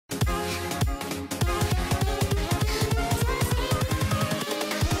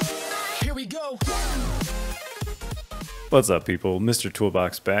What's up, people?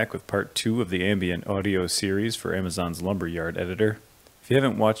 MisterToolbox back with part 2 of the Ambient audio series for Amazon's Lumberyard editor. If you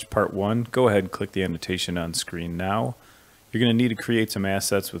haven't watched part 1, go ahead and click the annotation on screen now. You're going to need to create some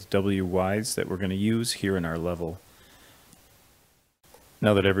assets with WWise that we're going to use here in our level.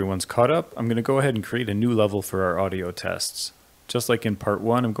 Now that everyone's caught up, I'm going to go ahead and create a new level for our audio tests. Just like in part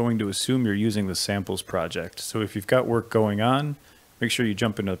 1, I'm going to assume you're using the samples project. So if you've got work going on, make sure you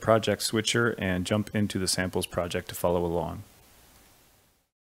jump into the project switcher and jump into the samples project to follow along.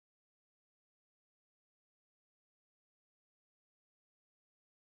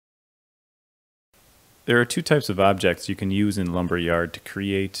 There are two types of objects you can use in Lumberyard to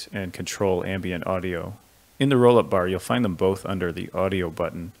create and control ambient audio. In the roll-up bar, you'll find them both under the audio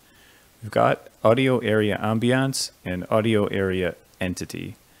button. We've got AudioAreaAmbience and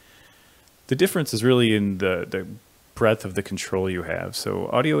AudioAreaEntity. The difference is really in the breadth of the control you have. So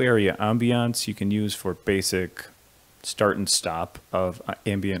AudioAreaAmbience you can use for basic start and stop of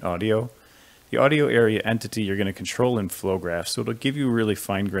ambient audio. The AudioAreaEntity you're going to control in flow graphs, so it'll give you really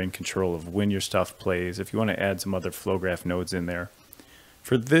fine-grained control of when your stuff plays if you want to add some other flow graph nodes in there.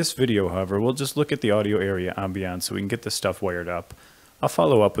 For this video, however, we'll just look at the AudioAreaAmbience so we can get this stuff wired up. I'll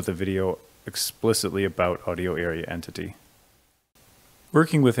follow up with a video explicitly about AudioAreaEntity.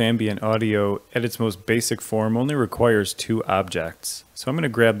 Working with ambient audio at its most basic form only requires two objects, so I'm going to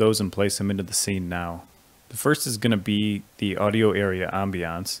grab those and place them into the scene now. The first is going to be the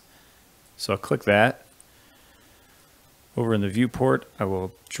AudioAreaAmbience, so I'll click that. Over in the viewport, I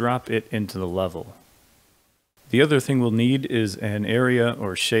will drop it into the level. The other thing we'll need is an area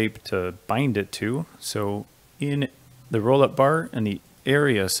or shape to bind it to, so in the roll-up bar in the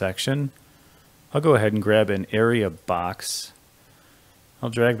area section, I'll go ahead and grab an area box. I'll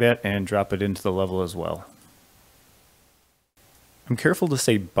drag that and drop it into the level as well. I'm careful to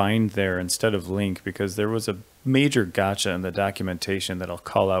say bind there instead of link because there was a major gotcha in the documentation that I'll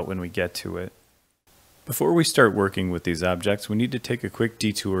call out when we get to it. Before we start working with these objects, we need to take a quick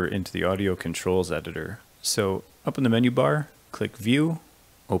detour into the audio controls editor. So up in the menu bar, click View,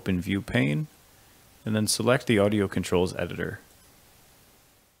 open View Pane, and then select the audio controls editor.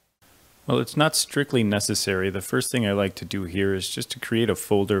 Well, it's not strictly necessary. The first thing I like to do here is just to create a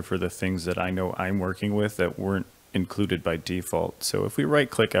folder for the things that I know I'm working with that weren't included by default. So if we right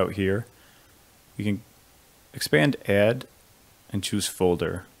click out here, we can expand Add and choose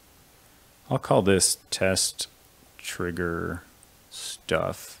Folder. I'll call this Test Trigger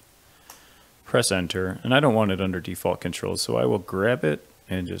Stuff. Press Enter, and I don't want it under default controls, so I will grab it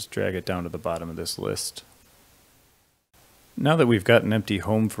and just drag it down to the bottom of this list. Now that we've got an empty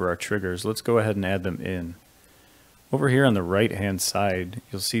home for our triggers, let's go ahead and add them in. Over here on the right hand side,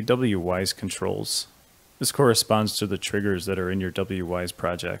 you'll see WWise controls. This corresponds to the triggers that are in your WWise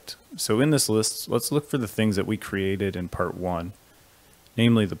project. So in this list, let's look for the things that we created in part 1,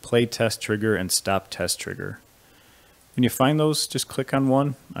 namely the play test trigger and stop test trigger. When you find those, just click on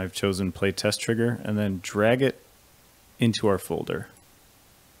one. I've chosen play test trigger, and then drag it into our folder.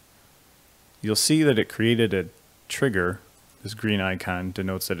 You'll see that it created a trigger. This green icon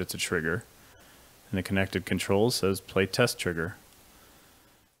denotes that it's a trigger, and the connected control says play test trigger.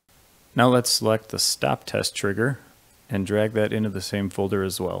 Now let's select the stop test trigger and drag that into the same folder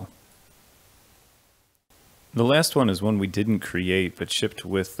as well. The last one is one we didn't create but shipped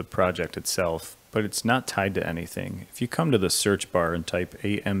with the project itself, but it's not tied to anything. If you come to the search bar and type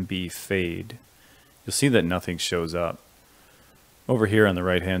AMB fade, you'll see that nothing shows up. Over here on the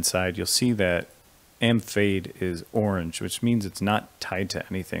right hand side, you'll see that fade is orange, which means it's not tied to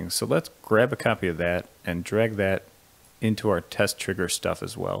anything. So let's grab a copy of that and drag that into our test trigger stuff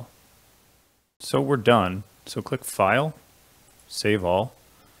as well. So we're done. So click File, Save All.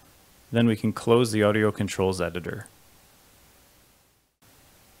 Then we can close the audio controls editor.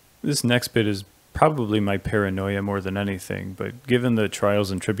 This next bit is probably my paranoia more than anything, but given the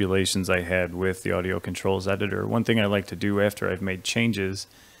trials and tribulations I had with the audio controls editor, one thing I like to do after I've made changes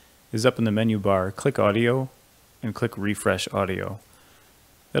is up in the menu bar, click Audio and click Refresh Audio.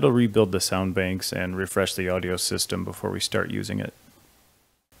 That'll rebuild the sound banks and refresh the audio system before we start using it.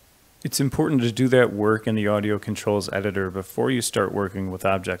 It's important to do that work in the audio controls editor before you start working with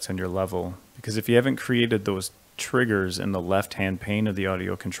objects on your level, because if you haven't created those triggers in the left-hand pane of the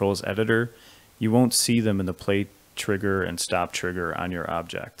audio controls editor, you won't see them in the play trigger and stop trigger on your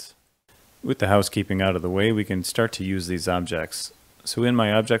objects. With the housekeeping out of the way, we can start to use these objects. So in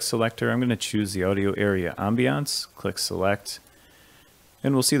my object selector, I'm going to choose the AudioAreaAmbience, click Select,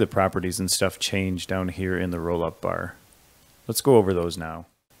 and we'll see the properties and stuff change down here in the roll-up bar. Let's go over those now.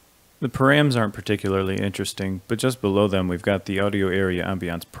 The params aren't particularly interesting, but just below them we've got the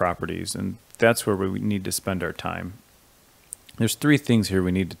AudioAreaAmbience properties, and that's where we need to spend our time. There's three things here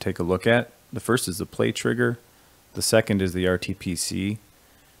we need to take a look at. The first is the play trigger, the second is the RTPC,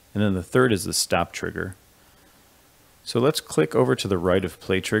 and then the third is the stop trigger. So let's click over to the right of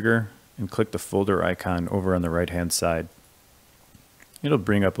play trigger and click the folder icon over on the right hand side. It'll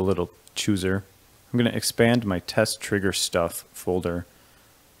bring up a little chooser. I'm going to expand my test trigger stuff folder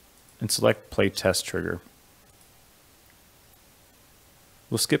and select play test trigger.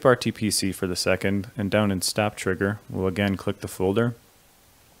 We'll skip RTPC for the second, and down in stop trigger we'll again click the folder,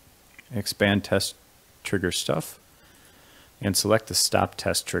 expand test trigger stuff, and select the stop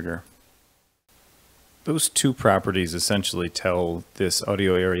test trigger. Those two properties essentially tell this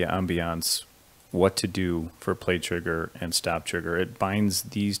AudioAreaAmbience what to do for play trigger and stop trigger. It binds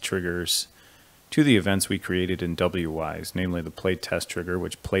these triggers to the events we created in WWise, namely the play test trigger,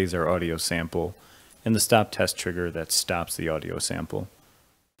 which plays our audio sample, and the stop test trigger that stops the audio sample.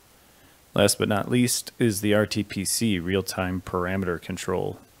 Last but not least is the RTPC, real-time parameter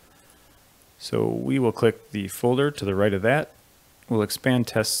control. So we will click the folder to the right of that. We'll expand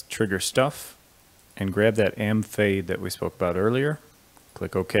test trigger stuff and grab that AM fade that we spoke about earlier.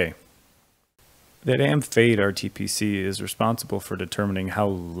 Click OK. That AM fade RTPC is responsible for determining how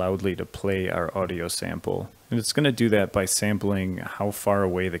loudly to play our audio sample. And it's going to do that by sampling how far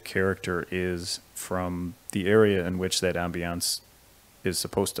away the character is from the area in which that ambience is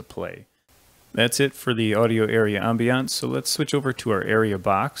supposed to play. That's it for the AudioAreaAmbience. So let's switch over to our area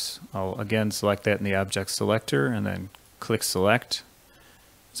box. I'll again select that in the object selector and then click select.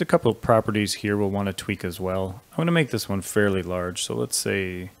 There's a couple of properties here we'll want to tweak as well. I'm going to make this one fairly large, so let's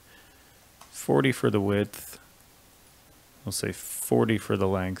say 40 for the width. We'll say 40 for the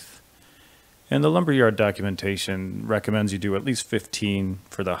length. And the Lumberyard documentation recommends you do at least 15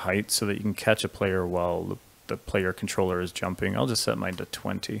 for the height so that you can catch a player while the player controller is jumping. I'll just set mine to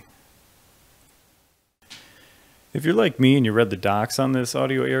 20. If you're like me and you read the docs on this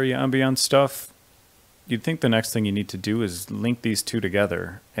AudioAreaAmbience stuff, you'd think the next thing you need to do is link these two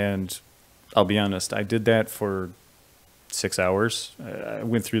together. And I'll be honest, I did that for 6 hours. I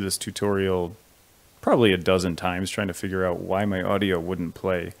went through this tutorial probably a dozen times trying to figure out why my audio wouldn't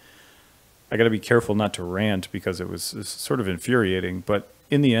play. I got to be careful not to rant because it was sort of infuriating, but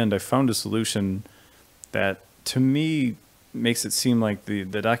in the end I found a solution that to me makes it seem like the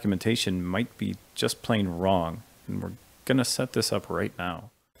documentation might be just plain wrong. And we're going to set this up right now.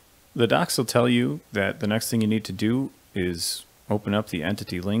 The docs will tell you that the next thing you need to do is open up the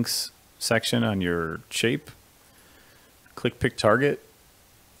entity links section on your shape, click pick target,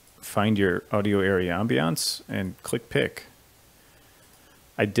 find your AudioAreaAmbience, and click pick.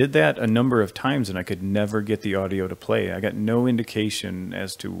 I did that a number of times and I could never get the audio to play. I got no indication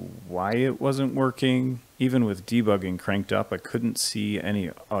as to why it wasn't working. Even with debugging cranked up, I couldn't see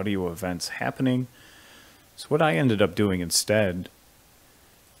any audio events happening. So what I ended up doing instead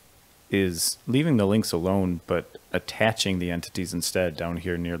is leaving the links alone, but attaching the entities instead down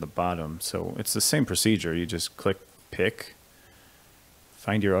here near the bottom. So it's the same procedure. You just click pick,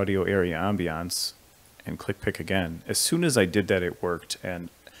 find your AudioAreaAmbience, and click pick again. As soon as I did that, it worked, and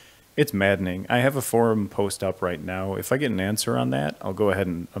it's maddening. I have a forum post up right now. If I get an answer on that, I'll go ahead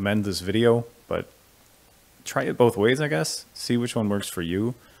and amend this video, but try it both ways, I guess. See which one works for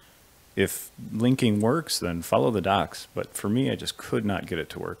you. If linking works, then follow the docs, but for me, I just could not get it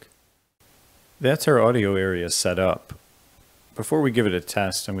to work. That's our audio area set up. Before we give it a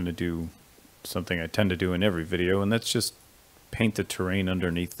test, I'm going to do something I tend to do in every video, and that's just paint the terrain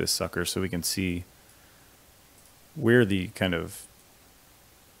underneath this sucker so we can see where the kind of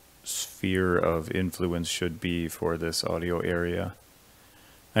sphere of influence should be for this audio area.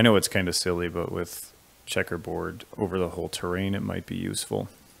 I know it's kind of silly, but with checkerboard over the whole terrain, it might be useful.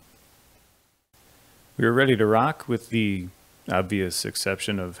 We are ready to rock with the obvious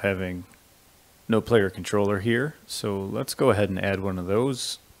exception of having no player controller here. So let's go ahead and add one of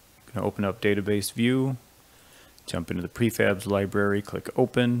those. I'm going to open up database view, jump into the prefabs library, click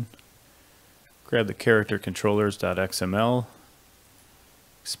open, grab the character controllers.xml,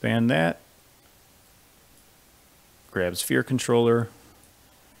 expand that, grab sphere controller,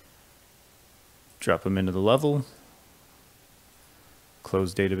 drop them into the level,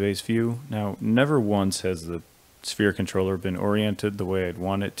 close database view. Now, never once has the sphere controller been oriented the way I'd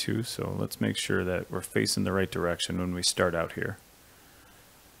want it to, so let's make sure that we're facing the right direction when we start out here.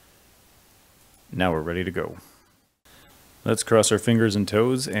 Now we're ready to go. Let's cross our fingers and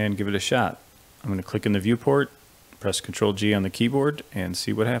toes and give it a shot. I'm going to click in the viewport, press Ctrl G on the keyboard, and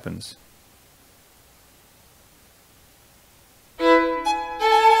see what happens. Oh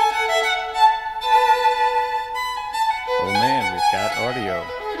man, we've got audio.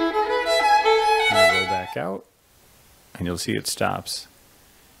 I'm going to roll back out and you'll see it stops.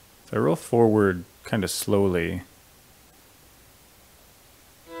 If I roll forward kind of slowly,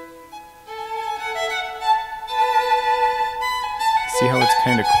 see how it's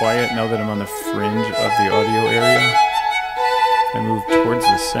kind of quiet now that I'm on the fringe of the audio area? If I move towards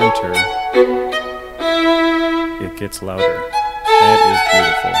the center, it gets louder. That is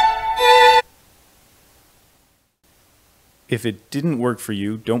beautiful. If it didn't work for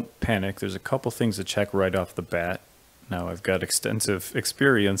you, don't panic. There's a couple things to check right off the bat. Now, I've got extensive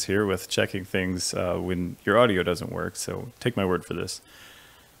experience here with checking things when your audio doesn't work, so take my word for this.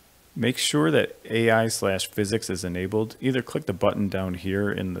 Make sure that AI/physics is enabled. Either click the button down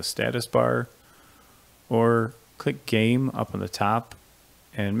here in the status bar, or click Game up on the top,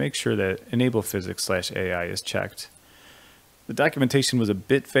 and make sure that Enable Physics/AI is checked. The documentation was a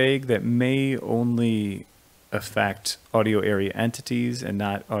bit vague. That may only affect audio area entities and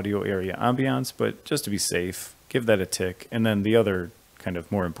not audio area ambience, but just to be safe, give that a tick. And then the other kind of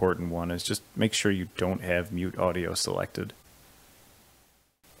more important one is just make sure you don't have mute audio selected.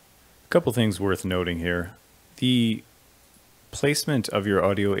 A couple things worth noting here. The placement of your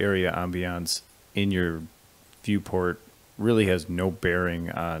audio area ambience in your viewport really has no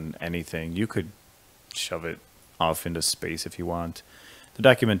bearing on anything. You could shove it off into space if you want. The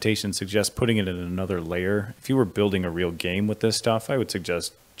documentation suggests putting it in another layer. If you were building a real game with this stuff, I would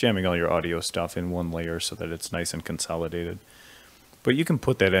suggest jamming all your audio stuff in one layer so that it's nice and consolidated. But you can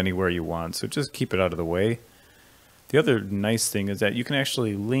put that anywhere you want, so just keep it out of the way. The other nice thing is that you can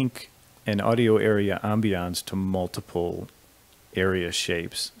actually link an audio area ambience to multiple area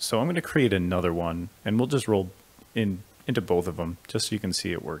shapes. So I'm going to create another one, and we'll just roll into both of them just so you can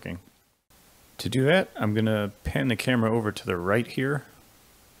see it working. To do that, I'm going to pan the camera over to the right here.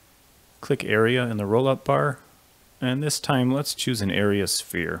 Click Area in the roll-up bar, and this time let's choose an area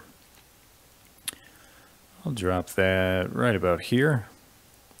sphere. I'll drop that right about here.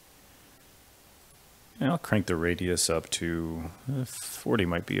 And I'll crank the radius up to 40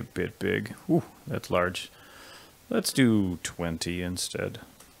 might be a bit big. Ooh, that's large. Let's do 20 instead.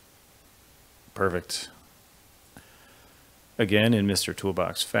 Perfect. Again, in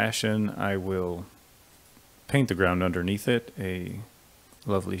MisterToolbox fashion, I will paint the ground underneath it a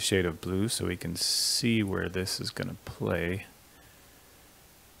lovely shade of blue so we can see where this is going to play.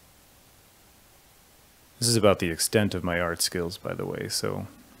 This is about the extent of my art skills, by the way, so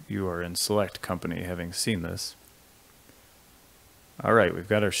you are in select company having seen this. All right, we've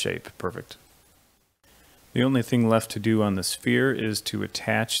got our shape. Perfect. The only thing left to do on the sphere is to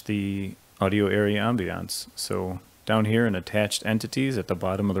attach the audio area ambience. So down here in Attached Entities at the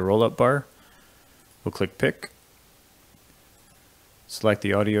bottom of the roll-up bar, we'll click Pick. Select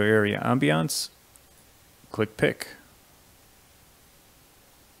the audio area ambience, click Pick.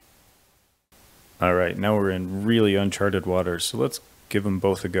 All right, now we're in really uncharted waters, so let's give them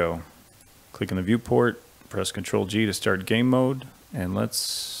both a go. Click on the viewport, press Ctrl-G to start game mode, and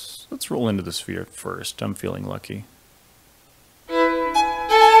let's roll into the sphere first. I'm feeling lucky. Oh,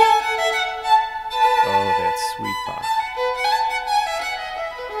 that's sweet Bach.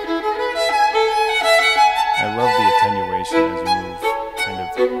 I love the attenuation as you move kind of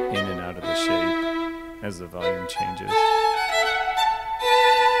in and out of the shape as the volume changes.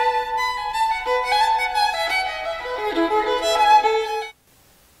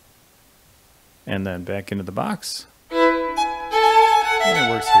 And then back into the box. And it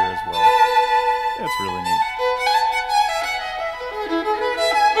works here as well. That's really neat.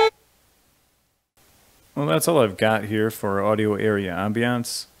 Well, that's all I've got here for audio area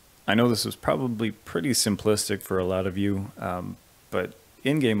ambience. I know this was probably pretty simplistic for a lot of you, but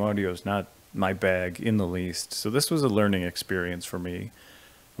in-game audio is not my bag in the least, so this was a learning experience for me.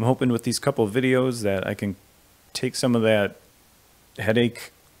 I'm hoping with these couple of videos that I can take some of that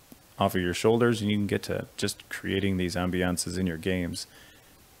headache off of your shoulders and you can get to just creating these ambiances in your games.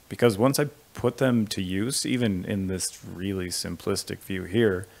 Because once I put them to use, even in this really simplistic view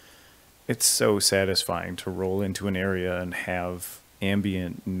here, it's so satisfying to roll into an area and have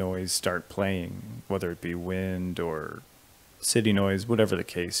ambient noise start playing, whether it be wind or city noise, whatever the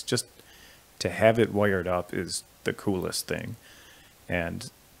case. Just to have it wired up is the coolest thing. And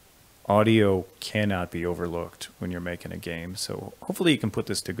audio cannot be overlooked when you're making a game. So hopefully you can put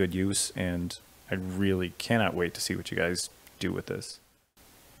this to good use, and I really cannot wait to see what you guys do with this.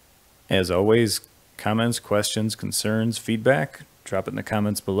 As always, comments, questions, concerns, feedback, drop it in the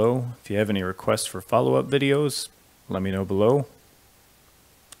comments below. If you have any requests for follow-up videos, let me know below.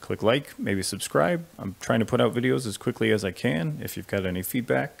 Click like, maybe subscribe. I'm trying to put out videos as quickly as I can. If you've got any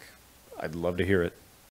feedback, I'd love to hear it.